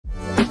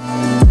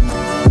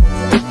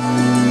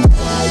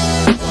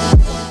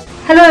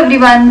Hello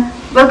everyone,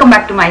 welcome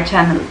back to my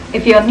channel.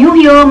 If you are new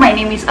here, my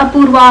name is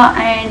Apoorva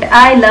and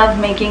I love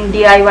making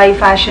DIY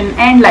fashion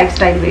and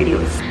lifestyle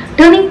videos.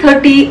 Turning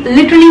 30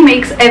 literally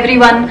makes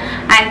everyone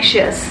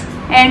anxious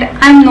and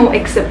I'm no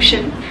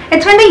exception.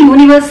 It's when the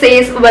universe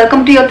says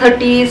welcome to your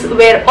 30s,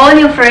 where all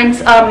your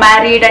friends are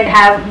married and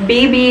have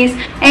babies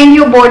and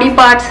your body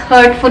parts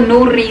hurt for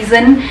no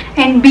reason,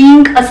 and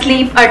being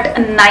asleep at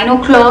 9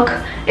 o'clock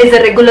is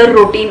a regular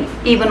routine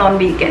even on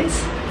weekends.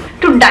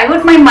 To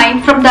divert my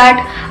mind from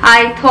that,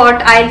 I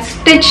thought I'll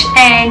stitch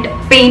and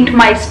paint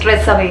my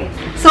stress away.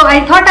 So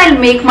I thought I'll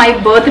make my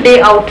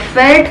birthday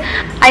outfit.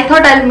 I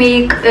thought I'll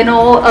make,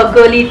 a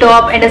girly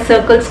top and a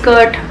circle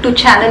skirt to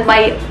channel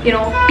my,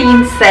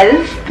 teen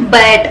self.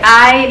 But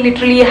I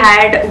literally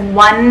had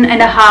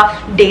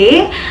 1.5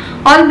 days,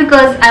 all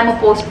because I'm a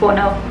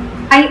postponer.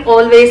 I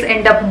always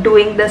end up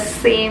doing the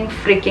same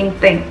freaking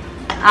thing.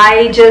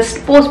 I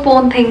just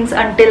postpone things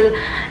until,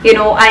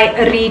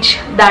 I reach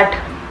that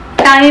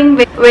time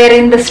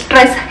wherein the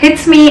stress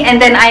hits me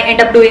and then I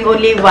end up doing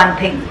only one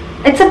thing.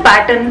 It's a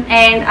pattern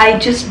and I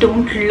just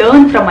don't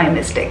learn from my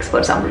mistakes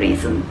for some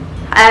reason.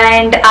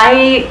 And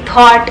I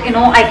thought,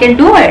 I can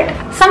do it.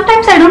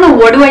 Sometimes I don't know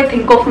what do I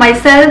think of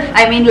myself.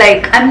 I mean,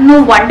 like, I'm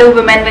no Wonder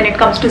Woman when it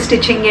comes to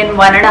stitching in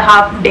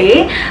 1.5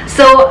 days.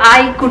 So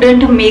I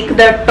couldn't make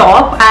the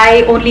top.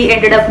 I only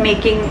ended up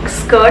making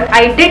skirt.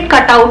 I did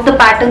cut out the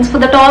patterns for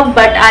the top,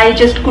 but I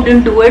just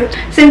couldn't do it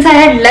since I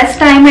had less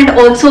time, and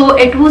also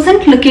it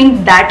wasn't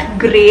looking that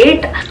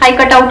great. I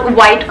cut out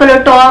white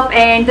color top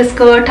and the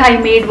skirt I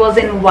made was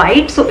in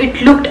white, so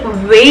it looked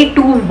way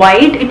too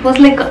white. It was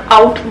like an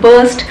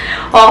outburst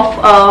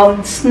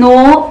of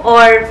snow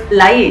or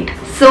light.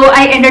 So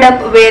I ended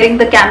up wearing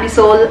the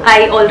camisole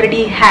I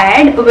already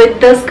had with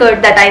the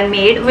skirt that I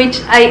made, which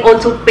I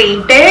also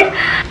painted.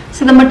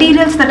 So the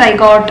materials that I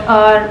got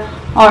are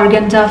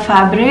organza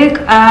fabric.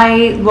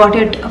 I got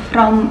it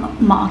from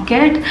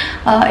market.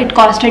 It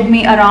costed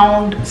me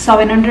around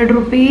 700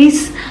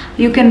 rupees.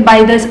 You can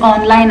buy this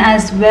online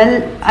as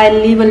well. I'll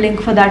leave a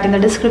link for that in the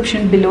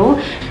description below.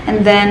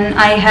 And then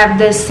I have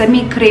this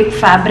semi-crepe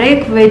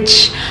fabric,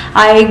 which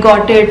I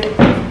got it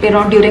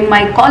during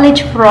my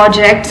college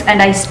projects,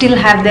 and I still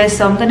have this,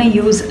 so I'm gonna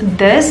use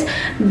this.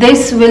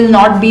 This will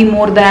not be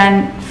more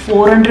than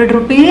 400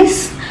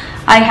 rupees.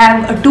 I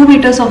have 2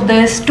 meters of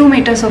this, 2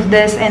 meters of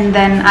this, and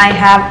then I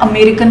have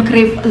American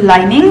crepe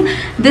lining.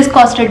 This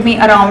costed me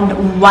around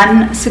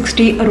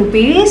 160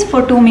 rupees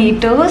for 2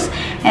 meters.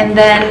 And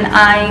then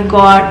I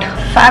got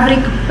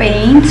fabric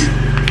paints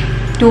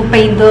to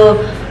paint the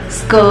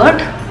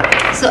skirt.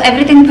 So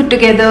everything put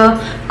together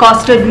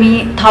costed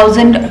me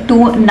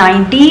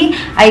 1,290.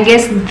 I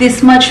guess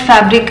this much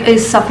fabric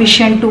is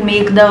sufficient to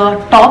make the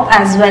top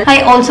as well.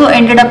 I also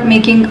ended up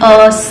making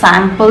a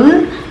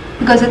sample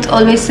because it's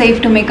always safe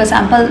to make a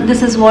sample.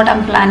 This is what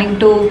I'm planning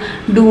to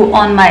do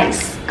on my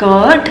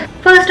skirt.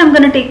 First, I'm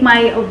gonna take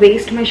my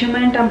waist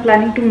measurement. I'm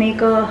planning to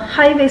make a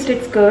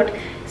high-waisted skirt.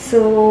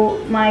 So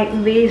my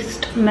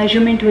waist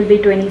measurement will be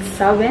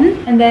 27,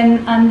 and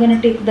then I'm gonna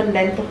take the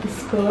length of the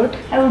skirt.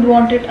 I would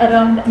want it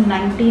around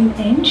 19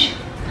 inch.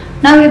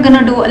 Now we're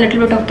gonna do a little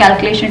bit of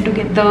calculation to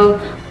get the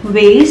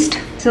waist.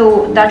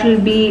 So that will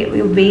be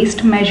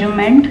waist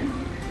measurement.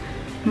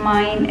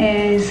 Mine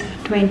is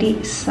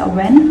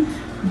 27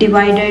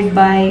 divided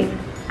by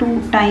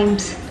 2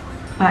 times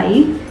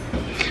pi.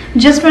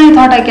 Just when I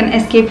thought I can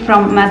escape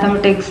from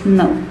mathematics,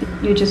 no,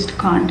 you just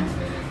can't.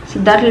 So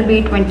that will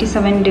be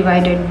 27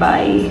 divided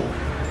by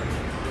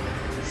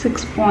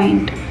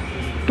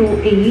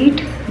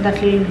 6.28. That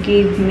will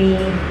give me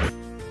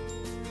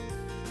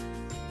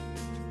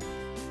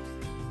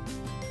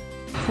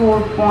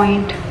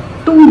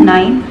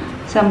 4.29.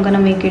 So I'm gonna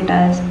make it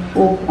as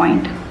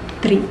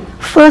 4.3.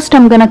 First,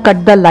 I'm gonna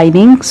cut the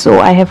lining. So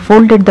I have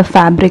folded the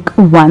fabric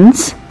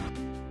once.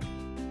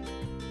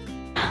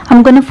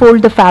 I'm gonna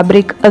fold the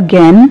fabric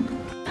again.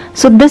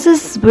 So this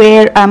is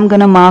where I'm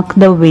gonna mark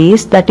the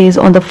waist, that is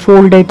on the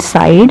folded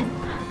side.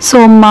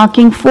 So I'm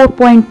marking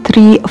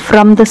 4.3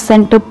 from the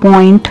center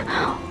point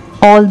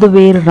all the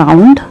way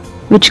around,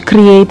 which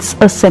creates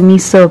a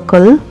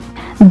semicircle.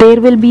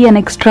 There will be an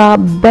extra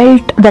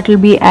belt that will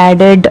be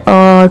added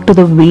to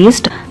the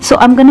waist. So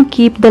I'm gonna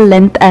keep the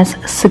length as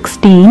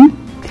 16.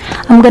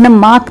 I'm gonna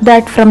mark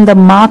that from the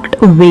marked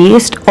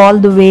waist all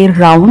the way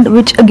around,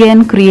 which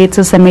again creates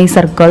a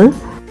semicircle.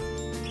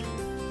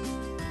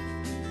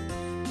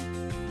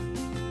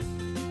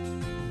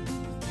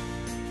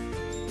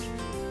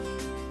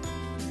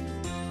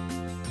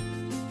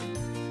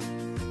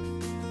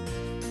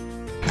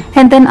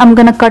 And then I'm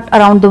gonna cut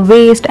around the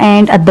waist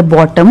and at the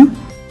bottom.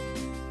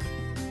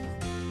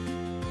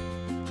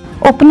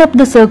 Open up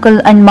the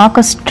circle and mark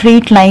a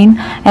straight line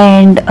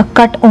and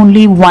cut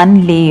only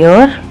one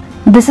layer.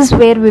 This is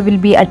where we will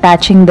be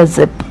attaching the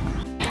zip.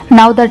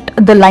 Now that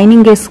the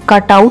lining is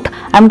cut out,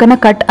 I'm gonna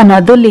cut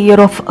another layer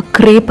of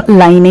crepe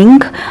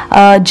lining,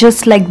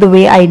 just like the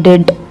way I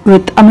did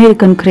with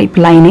American crepe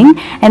lining,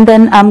 and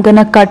then I'm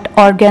gonna cut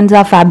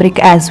organza fabric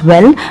as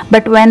well.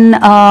 But when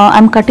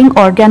I'm cutting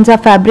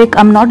organza fabric,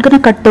 I'm not gonna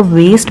cut the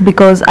waist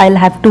because I'll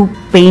have to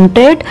paint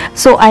it,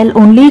 so I'll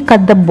only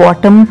cut the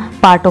bottom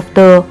part of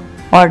the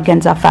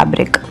organza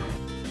fabric.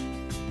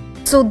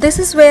 So this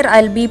is where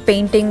I'll be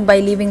painting by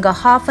leaving a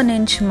 1/2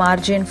 inch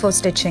margin for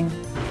stitching.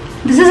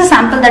 This is a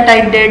sample that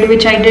I did,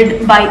 which I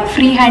did by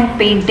freehand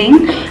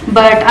painting,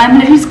 but I'm a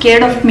little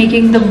scared of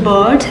making the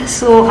birds,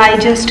 so I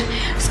just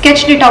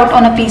sketched it out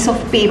on a piece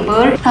of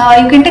paper.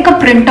 You can take a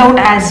printout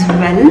as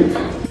well.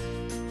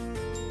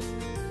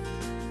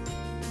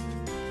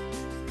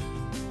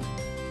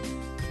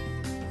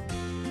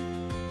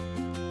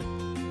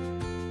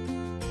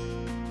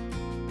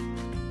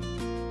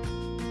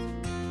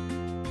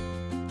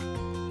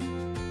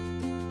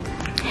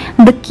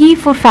 The key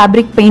for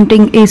fabric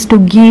painting is to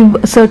give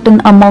a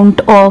certain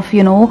amount of,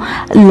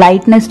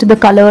 lightness to the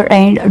color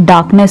and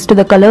darkness to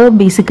the color,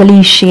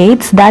 basically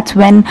shades. That's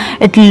when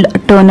it'll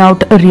turn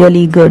out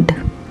really good.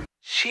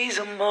 She's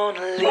a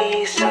Mona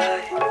Lisa.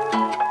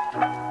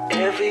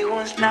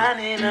 Everyone's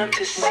lining up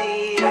to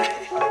see her.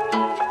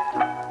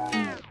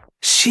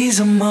 She's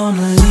a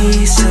Mona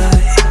Lisa.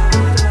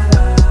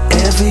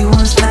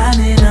 Everyone's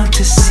lining up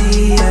to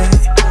see her.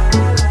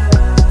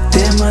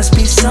 There must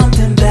be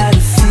something about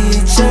her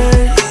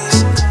features.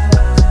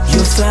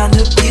 You'll find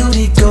her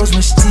beauty goes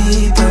much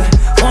deeper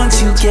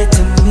once you get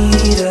to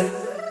meet her.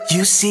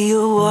 You see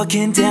her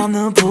walking down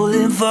the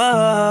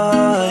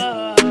boulevard.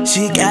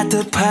 She got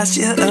the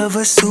posture of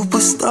a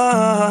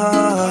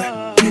superstar.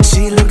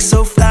 She looks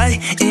so fly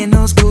in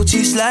those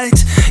Gucci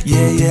slides.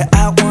 Yeah,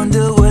 I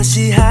wonder what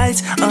she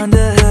hides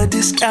under her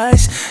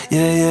disguise.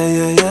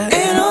 Yeah.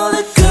 And all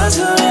the girls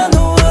around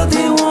the world,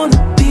 they wanna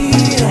be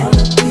her.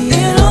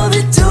 And all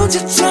the dudes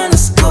are trying to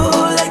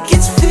score like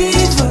it's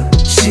fever.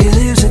 She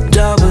lives a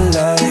double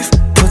life,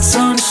 puts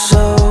on a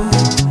show.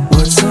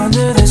 What's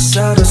under this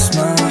subtle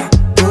smile,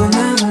 we'll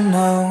never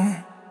know.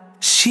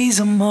 She's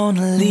a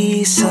Mona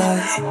Lisa.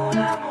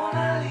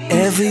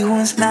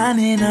 Everyone's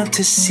lining up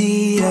to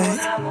see her.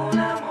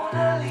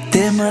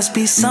 There must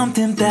be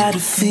something about her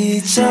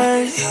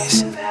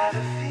features.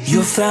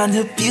 You'll find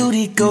her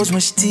beauty goes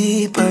much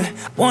deeper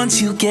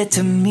once you get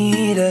to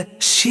meet her.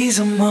 She's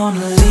a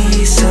Mona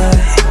Lisa.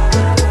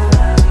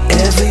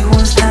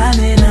 Everyone's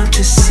lining up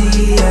to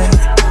see her.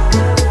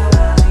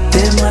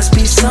 There must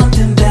be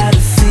something about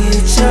her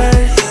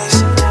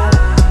features.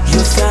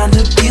 You'll find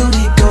her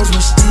beauty goes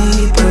much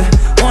deeper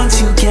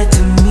once you get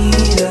to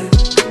meet her.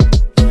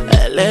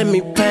 Let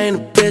me paint a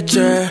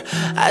picture.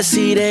 I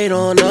see they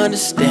don't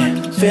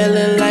understand.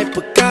 Feeling like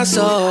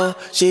Picasso.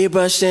 She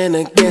brushing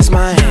against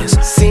my hands.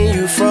 Seen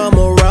you from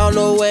around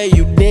the way.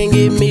 You didn't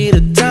give me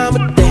the time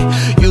of day.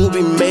 You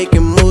be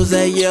making moves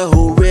that year.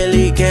 Who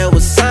really care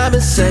what Simon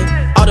say?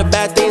 All the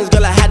bad things,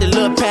 girl, I had to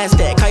look past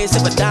that. Call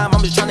yourself a dime,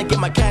 I'm just trying to get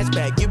my cash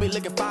back. You be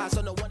looking fine,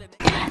 so no wonder.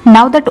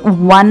 Now that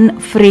one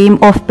frame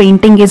of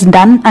painting is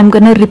done, I'm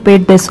gonna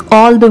repeat this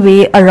all the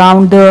way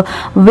around the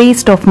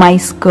waist of my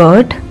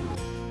skirt.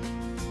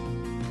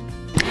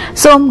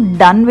 So I'm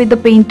done with the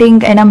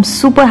painting and I'm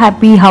super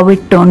happy how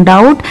it turned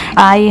out.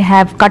 I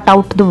have cut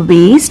out the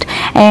waist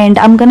and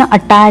I'm gonna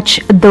attach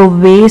the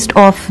waist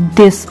of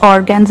this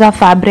organza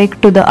fabric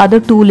to the other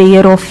two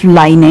layers of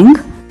lining.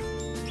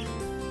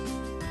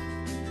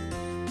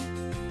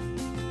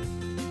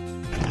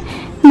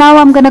 Now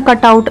I'm gonna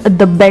cut out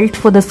the belt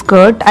for the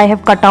skirt. I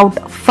have cut out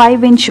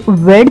 5-inch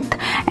width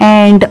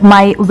and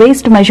my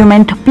waist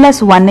measurement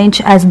plus 1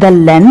 inch as the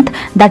length,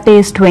 that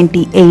is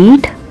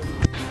 28.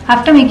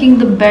 After making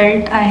the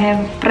belt, I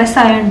have press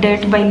ironed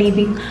it by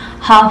leaving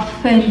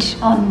 1/2 inch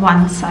on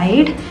one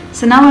side.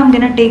 So now I'm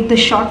gonna take the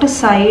shorter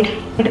side.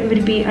 It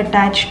will be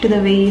attached to the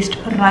waist,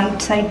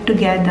 right side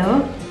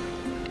together,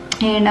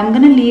 and I'm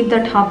gonna leave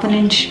that 1/2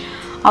 inch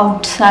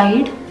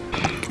outside.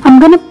 I'm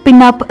gonna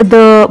pin up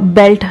the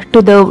belt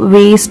to the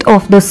waist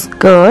of the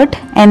skirt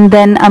and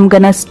then I'm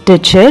gonna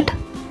stitch it.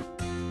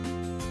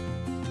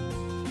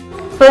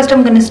 First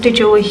I'm gonna stitch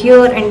over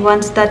here, and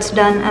once that's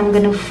done I'm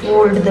gonna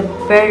fold the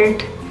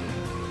belt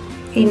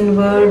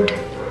inward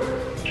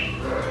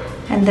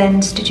and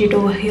then stitch it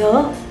over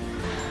here.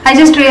 I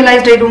just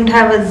realized I don't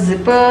have a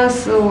zipper,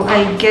 so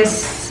I guess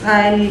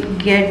I'll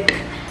get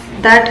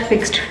that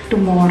fixed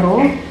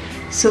tomorrow.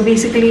 So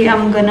basically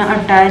I'm gonna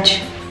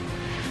attach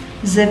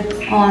zip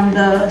on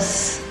the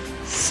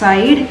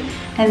side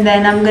and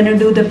then I'm gonna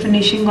do the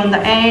finishing on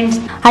the ends.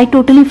 I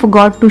totally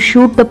forgot to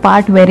shoot the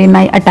part wherein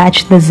I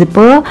attached the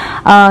zipper,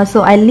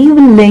 so I'll leave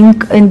a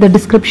link in the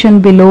description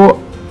below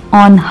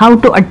on how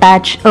to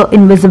attach an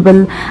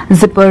invisible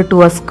zipper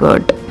to a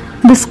skirt.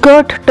 The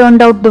skirt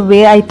turned out the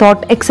way I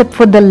thought, except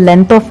for the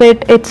length of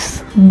it.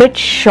 It's a bit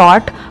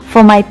short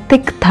for my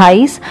thick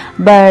thighs,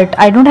 but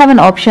I don't have an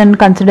option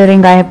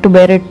considering I have to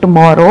wear it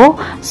tomorrow,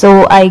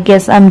 so I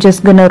guess I'm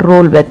just gonna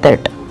roll with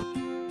it.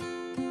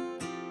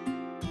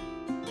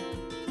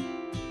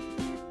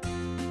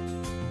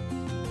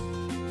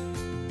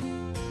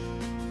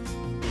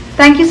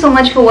 Thank you so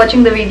much for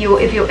watching the video.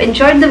 If you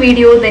enjoyed the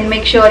video, then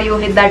make sure you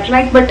hit that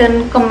like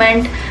button,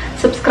 comment,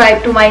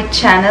 subscribe to my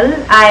channel.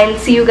 I'll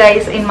see you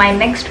guys in my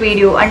next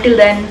video. Until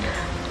then,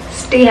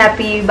 stay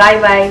happy.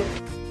 Bye bye.